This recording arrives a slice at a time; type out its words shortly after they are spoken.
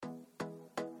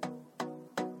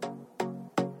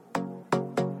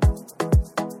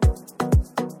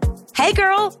Hey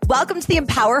girl, welcome to the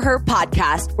Empower Her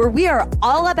podcast, where we are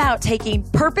all about taking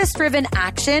purpose-driven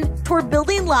action toward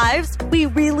building lives we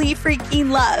really freaking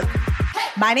love.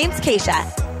 My name's Keisha,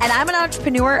 and I'm an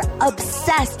entrepreneur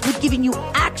obsessed with giving you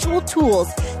actual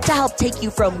tools to help take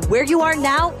you from where you are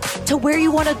now to where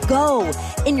you want to go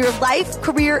in your life,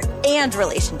 career, and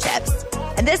relationships.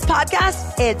 And this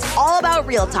podcast, it's all about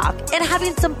real talk and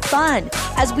having some fun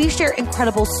as we share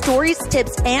incredible stories,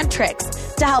 tips, and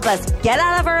tricks to help us get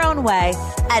out of our own way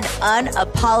and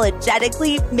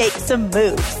unapologetically make some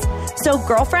moves. So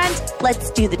girlfriend,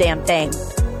 let's do the damn thing.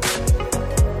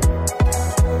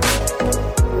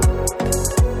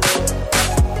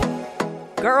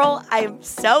 Girl, I'm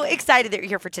so excited that you're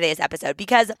here for today's episode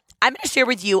because I'm going to share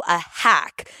with you a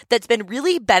hack that's been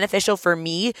really beneficial for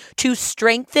me to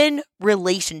strengthen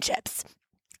relationships.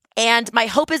 And my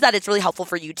hope is that it's really helpful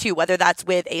for you too, whether that's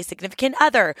with a significant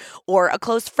other or a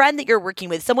close friend that you're working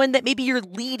with, someone that maybe you're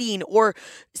leading, or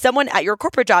someone at your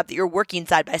corporate job that you're working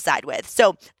side by side with.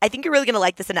 So I think you're really going to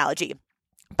like this analogy.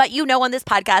 But you know, on this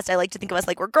podcast, I like to think of us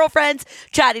like we're girlfriends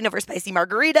chatting over spicy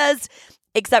margaritas,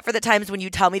 except for the times when you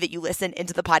tell me that you listen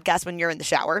into the podcast when you're in the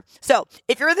shower. So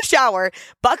if you're in the shower,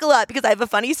 buckle up because I have a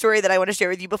funny story that I want to share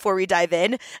with you before we dive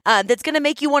in that's going to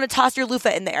make you want to toss your loofah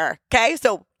in the air. Okay,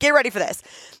 so get ready for this.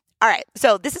 All right,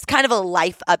 so this is kind of a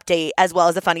life update as well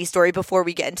as a funny story before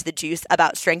we get into the juice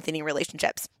about strengthening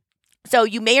relationships. So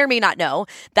you may or may not know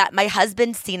that my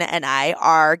husband, Sina, and I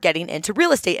are getting into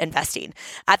real estate investing.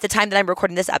 At the time that I'm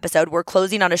recording this episode, we're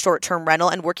closing on a short-term rental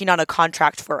and working on a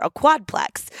contract for a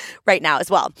quadplex right now as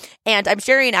well. And I'm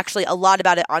sharing actually a lot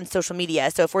about it on social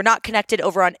media. So if we're not connected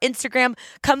over on Instagram,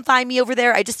 come find me over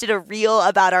there. I just did a reel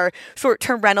about our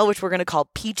short-term rental, which we're going to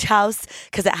call Peach House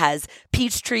because it has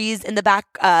peach trees in the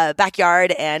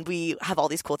backyard. And we have all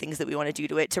these cool things that we want to do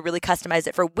to it to really customize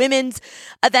it for women's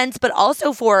events, but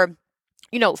also for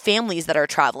families that are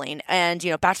traveling and,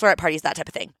 bachelorette parties, that type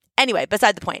of thing. Anyway,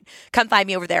 beside the point, come find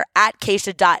me over there at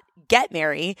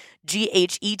Keisha.getmary,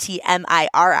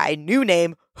 Getmiri, new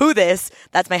name, who this?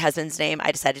 That's my husband's name.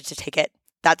 I decided to take it.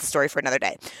 That's a story for another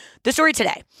day. The story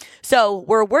today. So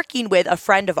we're working with a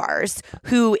friend of ours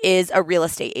who is a real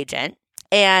estate agent,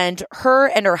 and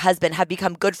her husband have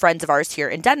become good friends of ours here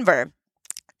in Denver.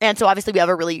 And so obviously we have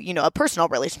a really, a personal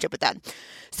relationship with them.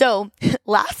 So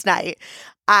last night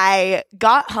I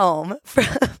got home from,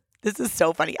 this is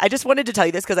so funny. I just wanted to tell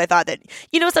you this because I thought that,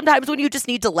 sometimes when you just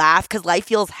need to laugh because life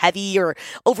feels heavy or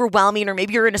overwhelming, or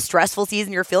maybe you're in a stressful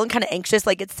season, you're feeling kind of anxious,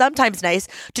 like it's sometimes nice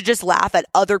to just laugh at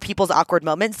other people's awkward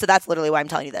moments. So that's literally why I'm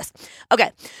telling you this.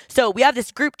 Okay. So we have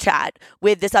this group chat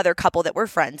with this other couple that we're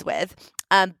friends with.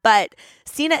 But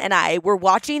Sina and I were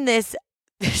watching this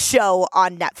show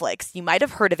on Netflix. You might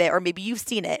have heard of it, or maybe you've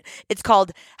seen it. It's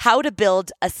called How to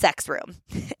Build a Sex Room.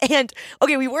 And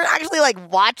okay, we weren't actually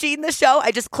watching the show. I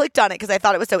just clicked on it because I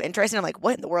thought it was so interesting. I'm like,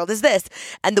 what in the world is this?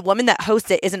 And the woman that hosts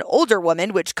it is an older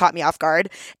woman, which caught me off guard.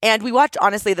 And we watched,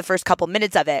 honestly, the first couple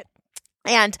minutes of it.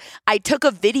 And I took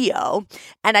a video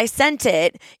and I sent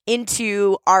it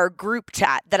into our group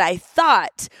chat that I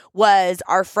thought was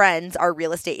our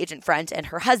real estate agent friend and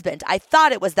her husband. I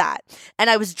thought it was that.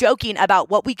 And I was joking about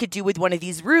what we could do with one of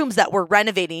these rooms that we're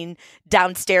renovating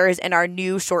downstairs in our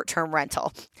new short-term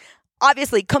rental.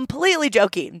 Obviously, completely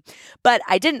joking, but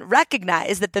I didn't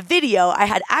recognize that the video I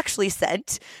had actually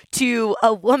sent to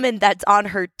a woman that's on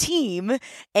her team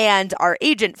and our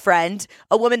agent friend,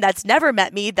 a woman that's never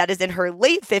met me, that is in her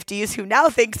late 50s, who now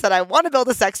thinks that I want to build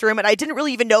a sex room, and I didn't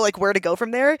really even know where to go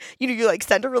from there. You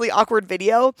send a really awkward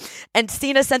video, and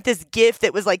Sina sent this GIF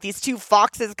that was these two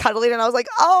foxes cuddling, and I was like,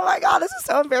 oh my God, this is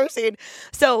so embarrassing.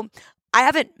 So I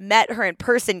haven't met her in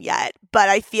person yet, but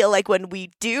I feel like when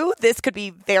we do, this could be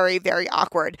very, very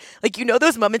awkward.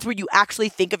 Those moments where you actually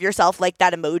think of yourself like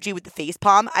that emoji with the face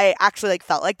palm. I actually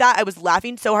felt like that. I was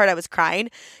laughing so hard I was crying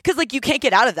because you can't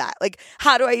get out of that.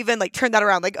 How do I even turn that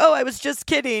around? Oh, I was just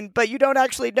kidding, but you don't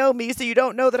actually know me, so you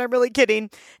don't know that I'm really kidding.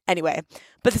 Anyway,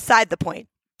 but beside the point.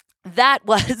 That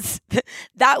was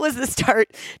the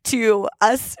start to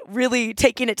us really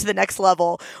taking it to the next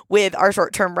level with our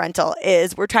short-term rental.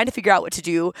 Is we're trying to figure out what to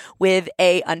do with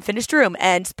a unfinished room.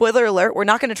 And spoiler alert, we're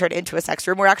not going to turn it into a sex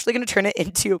room. We're actually going to turn it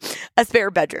into a spare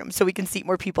bedroom so we can seat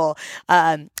more people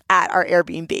at our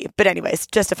Airbnb. But anyways,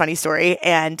 just a funny story.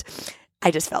 And I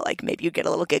just felt like maybe you'd get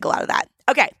a little giggle out of that.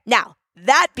 Okay, now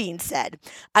that being said,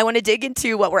 I want to dig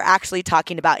into what we're actually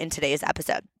talking about in today's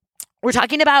episode. We're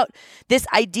talking about this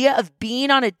idea of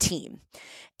being on a team.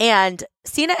 And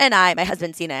Sina and I, my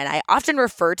husband Sina and I, often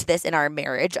refer to this in our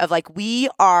marriage of like, we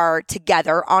are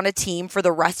together on a team for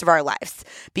the rest of our lives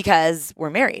because we're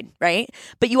married, right?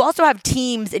 But you also have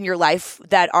teams in your life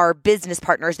that are business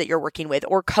partners that you're working with,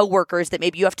 or coworkers that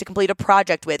maybe you have to complete a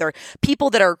project with, or people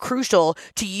that are crucial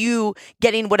to you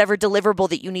getting whatever deliverable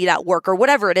that you need at work, or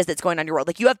whatever it is that's going on in your world.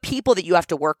 Like, you have people that you have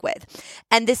to work with.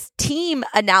 And this team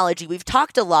analogy we've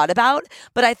talked a lot about,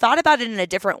 but I thought about it in a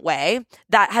different way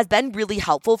that has been really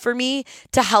helpful for me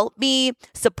to help me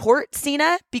support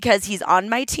Sina because he's on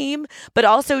my team, but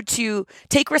also to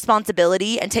take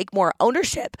responsibility and take more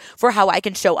ownership for how I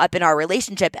can show up in our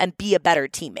relationship and be a better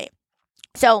teammate.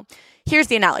 So here's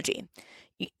the analogy.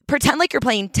 Pretend like you're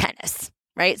playing tennis,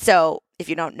 right? So if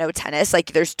you don't know tennis,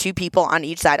 like there's two people on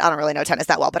each side. I don't really know tennis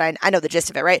that well, but I know the gist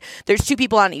of it, right? There's two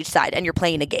people on each side and you're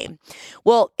playing a game.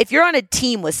 Well, if you're on a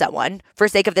team with someone, for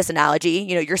sake of this analogy,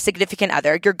 your significant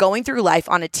other, you're going through life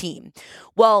on a team.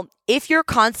 Well, if you're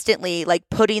constantly like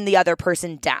putting the other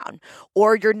person down,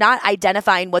 or you're not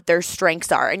identifying what their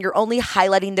strengths are and you're only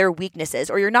highlighting their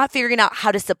weaknesses, or you're not figuring out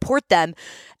how to support them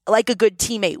like a good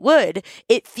teammate would,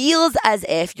 it feels as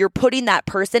if you're putting that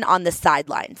person on the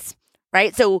sidelines.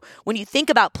 Right? So when you think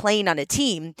about playing on a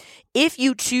team, if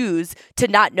you choose to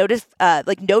not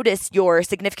notice your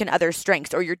significant other's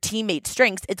strengths or your teammate's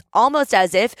strengths, it's almost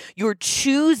as if you're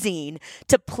choosing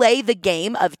to play the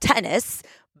game of tennis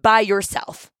by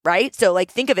yourself, right? So like,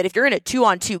 think of it, if you're in a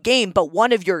 2-on-2 game, but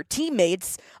one of your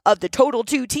teammates of the total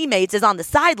 2 teammates is on the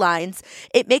sidelines,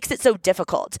 it makes it so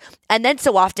difficult. And then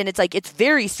so often it's like, it's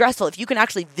very stressful. If you can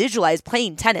actually visualize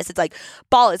playing tennis, it's like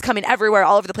ball is coming everywhere,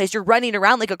 all over the place. You're running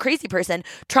around like a crazy person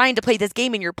trying to play this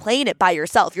game, and you're playing it by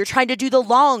yourself. You're trying to do the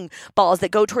long balls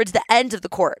that go towards the end of the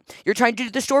court. You're trying to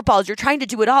do the short balls. You're trying to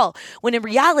do it all. When in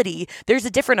reality, there's a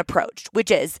different approach,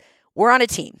 which is we're on a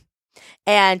team.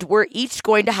 And we're each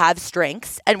going to have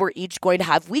strengths and we're each going to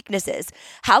have weaknesses.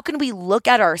 How can we look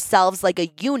at ourselves like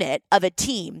a unit of a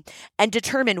team and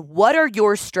determine what are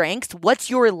your strengths, what's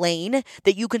your lane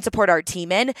that you can support our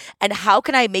team in, and how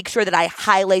can I make sure that I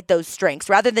highlight those strengths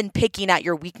rather than picking at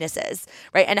your weaknesses,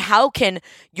 right? And how can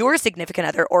your significant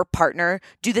other or partner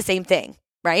do the same thing,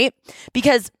 right?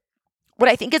 Because what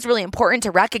I think is really important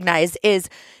to recognize is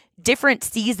different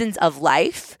seasons of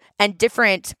life and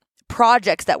different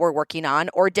projects that we're working on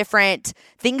or different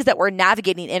things that we're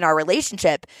navigating in our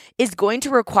relationship is going to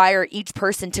require each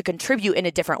person to contribute in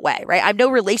a different way, right? I'm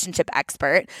no relationship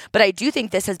expert, but I do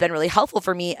think this has been really helpful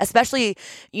for me, especially,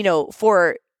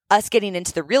 for us getting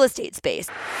into the real estate space.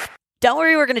 Don't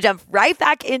worry, we're going to jump right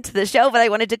back into the show, but I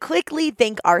wanted to quickly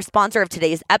thank our sponsor of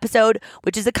today's episode,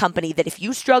 which is a company that if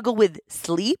you struggle with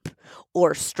sleep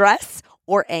or stress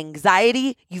or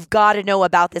anxiety, you've got to know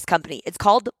about this company. It's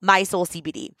called MySoul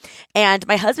CBD. And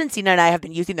my husband, Sina, and I have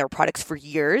been using their products for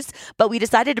years, but we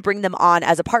decided to bring them on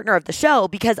as a partner of the show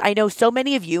because I know so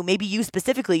many of you, maybe you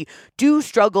specifically, do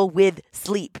struggle with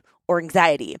sleep or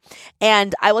anxiety.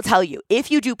 And I will tell you,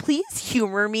 if you do, please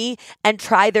humor me and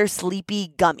try their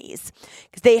sleepy gummies.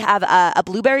 Because they have a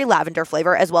blueberry lavender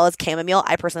flavor as well as chamomile.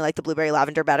 I personally like the blueberry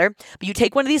lavender better. But you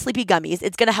take one of these sleepy gummies,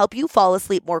 it's going to help you fall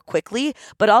asleep more quickly,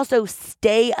 but also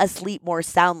stay asleep more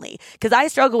soundly. Because I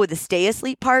struggle with the stay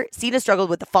asleep part. Sina struggled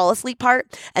with the fall asleep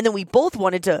part. And then we both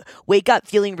wanted to wake up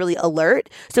feeling really alert.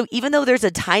 So even though there's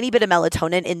a tiny bit of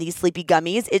melatonin in these sleepy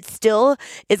gummies, it still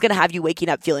is going to have you waking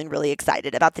up feeling really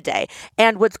excited about the day.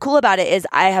 And what's cool about it is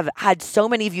I have had so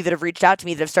many of you that have reached out to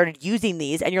me that have started using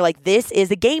these, and you're like, this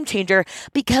is a game changer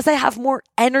because I have more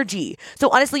energy. So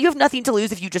honestly, you have nothing to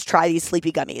lose if you just try these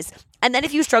sleepy gummies. And then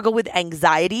if you struggle with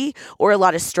anxiety or a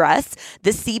lot of stress, the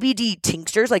CBD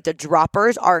tinctures, like the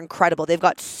droppers, are incredible. They've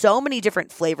got so many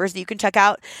different flavors that you can check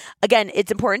out. Again,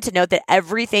 it's important to note that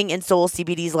everything in Soul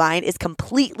CBD's line is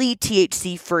completely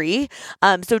THC free.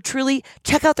 So truly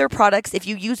check out their products. If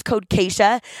you use code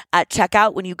Keisha at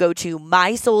checkout, when you go to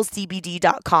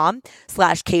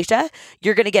mysoulcbd.com/Keisha,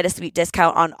 you're going to get a sweet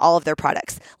discount on all of their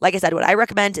products. Like I said, what I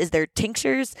recommend is their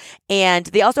tinctures, and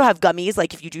they also have gummies,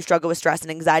 like if you do struggle with stress and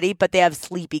anxiety, but they have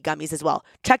sleepy gummies as well.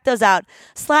 Check those out.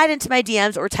 Slide into my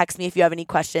DMs or text me if you have any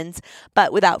questions.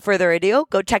 But without further ado,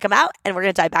 go check them out, and we're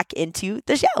going to dive back into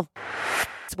the show.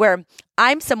 Where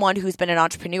I'm someone who's been an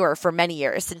entrepreneur for many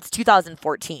years, since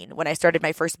 2014, when I started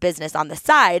my first business on the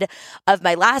side of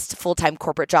my last full-time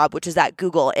corporate job, which is at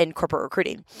Google in corporate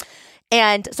recruiting.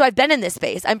 And so I've been in this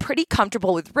space. I'm pretty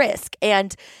comfortable with risk.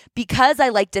 And because I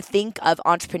like to think of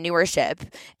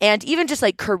entrepreneurship and even just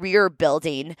like career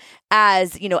building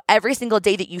as, every single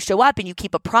day that you show up and you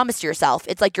keep a promise to yourself,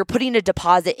 it's like you're putting a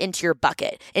deposit into your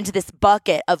bucket, into this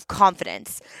bucket of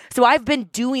confidence. So I've been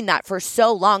doing that for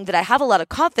so long that I have a lot of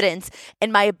confidence in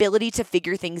my ability to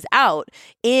figure things out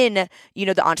in,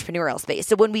 the entrepreneurial space.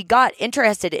 So when we got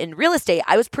interested in real estate,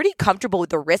 I was pretty comfortable with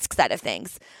the risk side of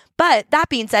things. But that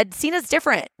being said, Sina's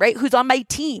different, right? Who's on my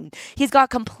team. He's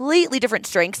got completely different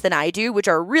strengths than I do, which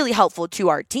are really helpful to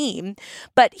our team.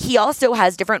 But he also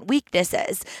has different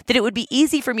weaknesses that it would be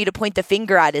easy for me to point the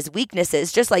finger at his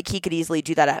weaknesses, just like he could easily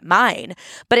do that at mine.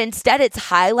 But instead, it's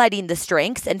highlighting the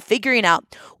strengths and figuring out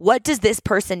what does this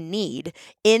person need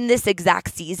in this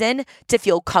exact season to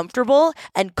feel comfortable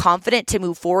and confident to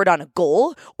move forward on a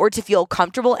goal, or to feel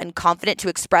comfortable and confident to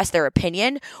express their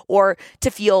opinion, or to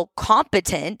feel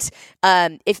competent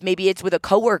if maybe it's with a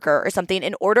coworker or something,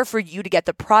 in order for you to get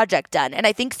the project done. And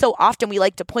I think so often we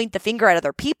like to point the finger at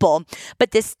other people,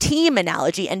 but this team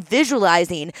analogy and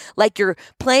visualizing like you're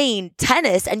playing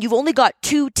tennis and you've only got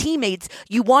two teammates,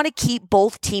 you want to keep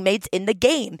both teammates in the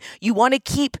game. You want to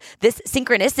keep this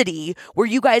synchronicity where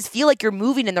you guys feel like you're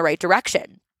moving in the right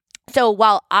direction. So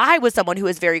while I was someone who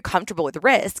was very comfortable with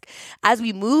risk, as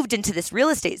we moved into this real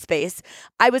estate space,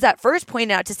 I was at first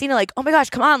pointing out to Sina like, oh my gosh,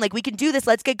 come on, like we can do this.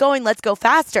 Let's get going. Let's go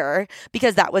faster.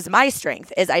 Because that was my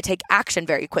strength, is I take action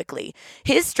very quickly.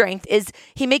 His strength is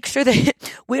he makes sure that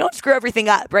we don't screw everything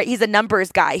up, right? He's a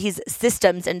numbers guy. He's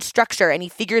systems and structure, and he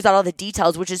figures out all the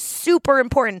details, which is super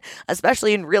important,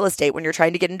 especially in real estate when you're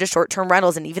trying to get into short-term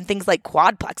rentals and even things like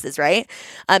quadplexes, right?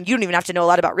 You don't even have to know a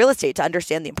lot about real estate to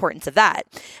understand the importance of that.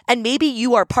 And maybe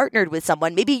you are partnered with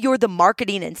someone, maybe you're the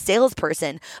marketing and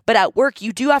salesperson, but at work,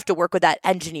 you do have to work with that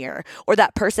engineer or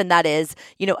that person that is,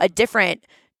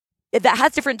 that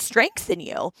has different strengths than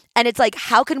you. And it's like,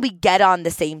 how can we get on the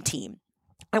same team?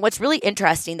 And what's really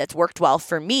interesting that's worked well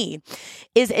for me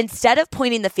is instead of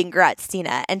pointing the finger at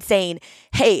Sina and saying,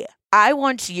 hey, I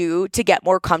want you to get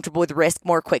more comfortable with risk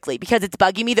more quickly because it's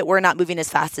bugging me that we're not moving as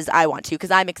fast as I want to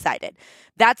because I'm excited.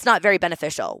 That's not very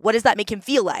beneficial. What does that make him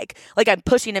feel like? Like I'm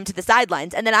pushing him to the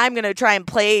sidelines and then I'm going to try and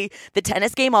play the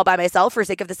tennis game all by myself for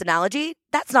sake of this analogy.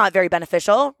 That's not very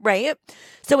beneficial, right?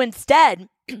 So instead,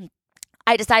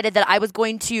 I decided that I was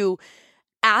going to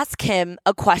ask him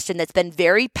a question that's been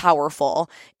very powerful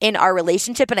in our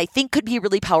relationship and I think could be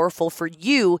really powerful for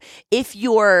you if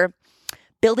you're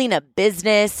building a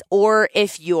business or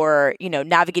if you're,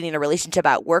 navigating a relationship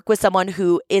at work with someone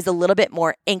who is a little bit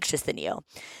more anxious than you.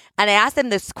 And I asked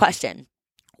them this question: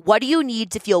 what do you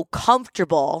need to feel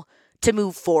comfortable to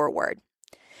move forward?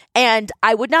 And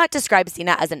I would not describe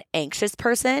Sina as an anxious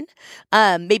person.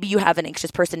 Maybe you have an anxious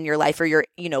person in your life or you're,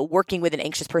 working with an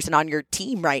anxious person on your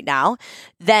team right now.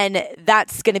 Then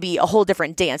that's going to be a whole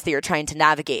different dance that you're trying to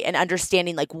navigate and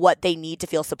understanding like what they need to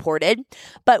feel supported.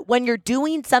 But when you're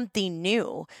doing something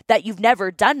new that you've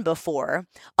never done before,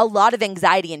 a lot of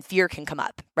anxiety and fear can come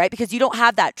up, right? Because you don't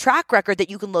have that track record that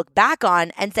you can look back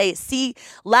on and say, see,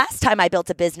 last time I built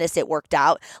a business, it worked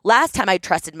out. Last time I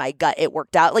trusted my gut, it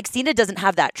worked out. Like Sina doesn't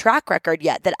have that track record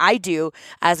yet that I do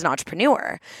as an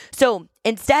entrepreneur. So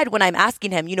instead, when I'm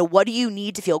asking him, what do you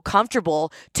need to feel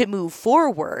comfortable to move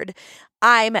forward?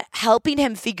 I'm helping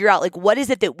him figure out like, what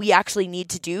is it that we actually need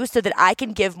to do so that I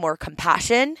can give more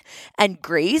compassion and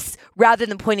grace rather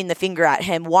than pointing the finger at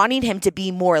him, wanting him to be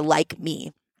more like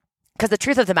me. Because the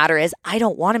truth of the matter is, I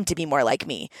don't want him to be more like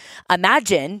me.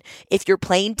 Imagine if you're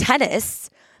playing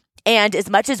tennis and as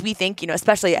much as we think,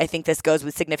 especially I think this goes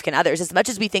with significant others, as much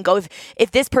as we think, oh, if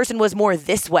this person was more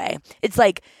this way, it's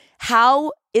like,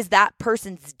 how is that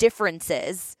person's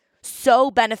differences so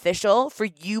beneficial for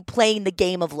you playing the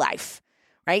game of life,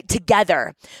 right?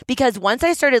 Together. Because once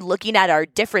I started looking at our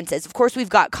differences, of course, we've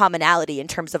got commonality in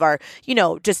terms of our,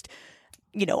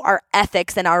 our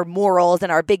ethics and our morals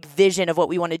and our big vision of what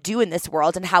we want to do in this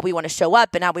world and how we want to show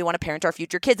up and how we want to parent our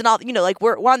future kids and all,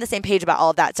 we're on the same page about all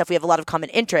of that stuff. We have a lot of common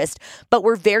interest, but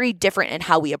we're very different in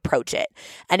how we approach it.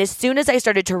 And as soon as I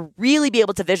started to really be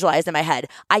able to visualize in my head,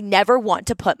 I never want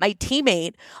to put my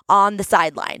teammate on the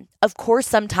sideline. Of course,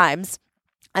 sometimes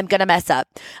I'm going to mess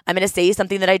up. I'm going to say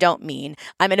something that I don't mean.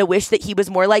 I'm going to wish that he was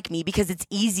more like me because it's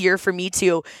easier for me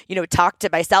to, talk to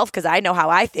myself because I know how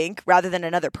I think rather than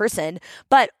another person.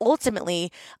 But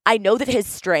ultimately, I know that his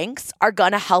strengths are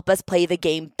going to help us play the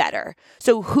game better.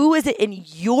 So who is it in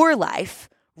your life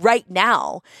right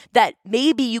now that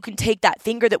maybe you can take that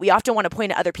finger that we often want to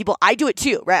point at other people? I do it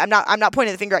too, right? I'm not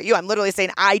pointing the finger at you. I'm literally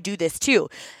saying I do this too.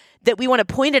 that we want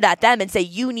to point it at them and say,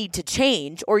 you need to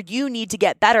change or you need to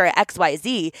get better at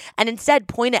XYZ, and instead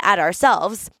point it at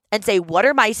ourselves and say, what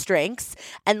are my strengths?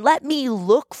 And let me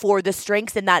look for the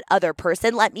strengths in that other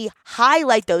person. Let me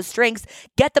highlight those strengths,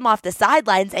 get them off the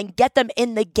sidelines and get them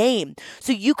in the game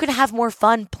so you can have more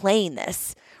fun playing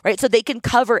this, right? So they can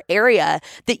cover area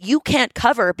that you can't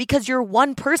cover because you're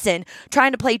one person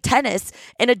trying to play tennis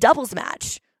in a doubles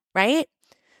match, right?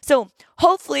 So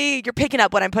hopefully you're picking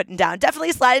up what I'm putting down.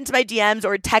 Definitely slide into my DMs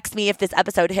or text me if this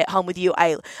episode hit home with you.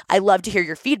 I love to hear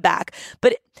your feedback.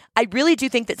 But I really do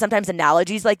think that sometimes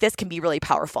analogies like this can be really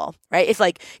powerful, right?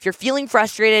 If you're feeling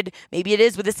frustrated, maybe it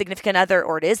is with a significant other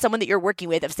or it is someone that you're working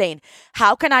with, of saying,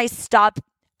 how can I stop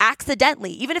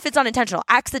accidentally, even if it's unintentional,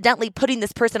 accidentally putting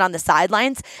this person on the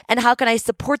sidelines, and how can I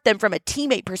support them from a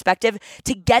teammate perspective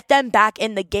to get them back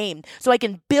in the game so I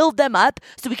can build them up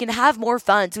so we can have more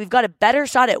fun, so we've got a better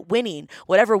shot at winning,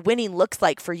 whatever winning looks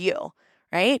like for you,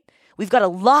 right? We've got a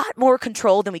lot more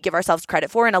control than we give ourselves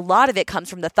credit for, and a lot of it comes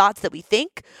from the thoughts that we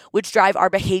think, which drive our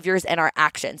behaviors and our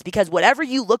actions, because whatever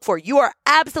you look for, you are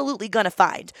absolutely going to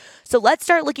find. So let's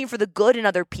start looking for the good in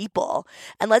other people,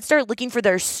 and let's start looking for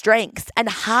their strengths and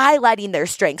highlighting their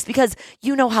strengths, because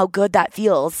you know how good that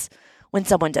feels when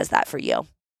someone does that for you,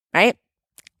 right?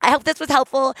 I hope this was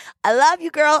helpful. I love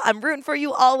you, girl. I'm rooting for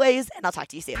you always, and I'll talk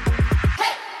to you soon.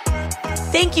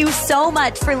 Thank you so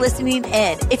much for listening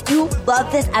in. If you love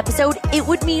this episode, it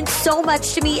would mean so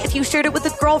much to me if you shared it with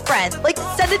a girlfriend.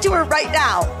 Send it to her right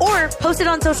now or post it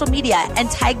on social media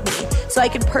and tag me so I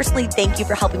can personally thank you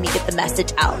for helping me get the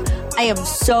message out. I am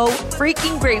so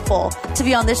freaking grateful to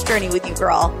be on this journey with you,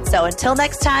 girl. So until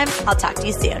next time, I'll talk to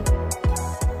you soon.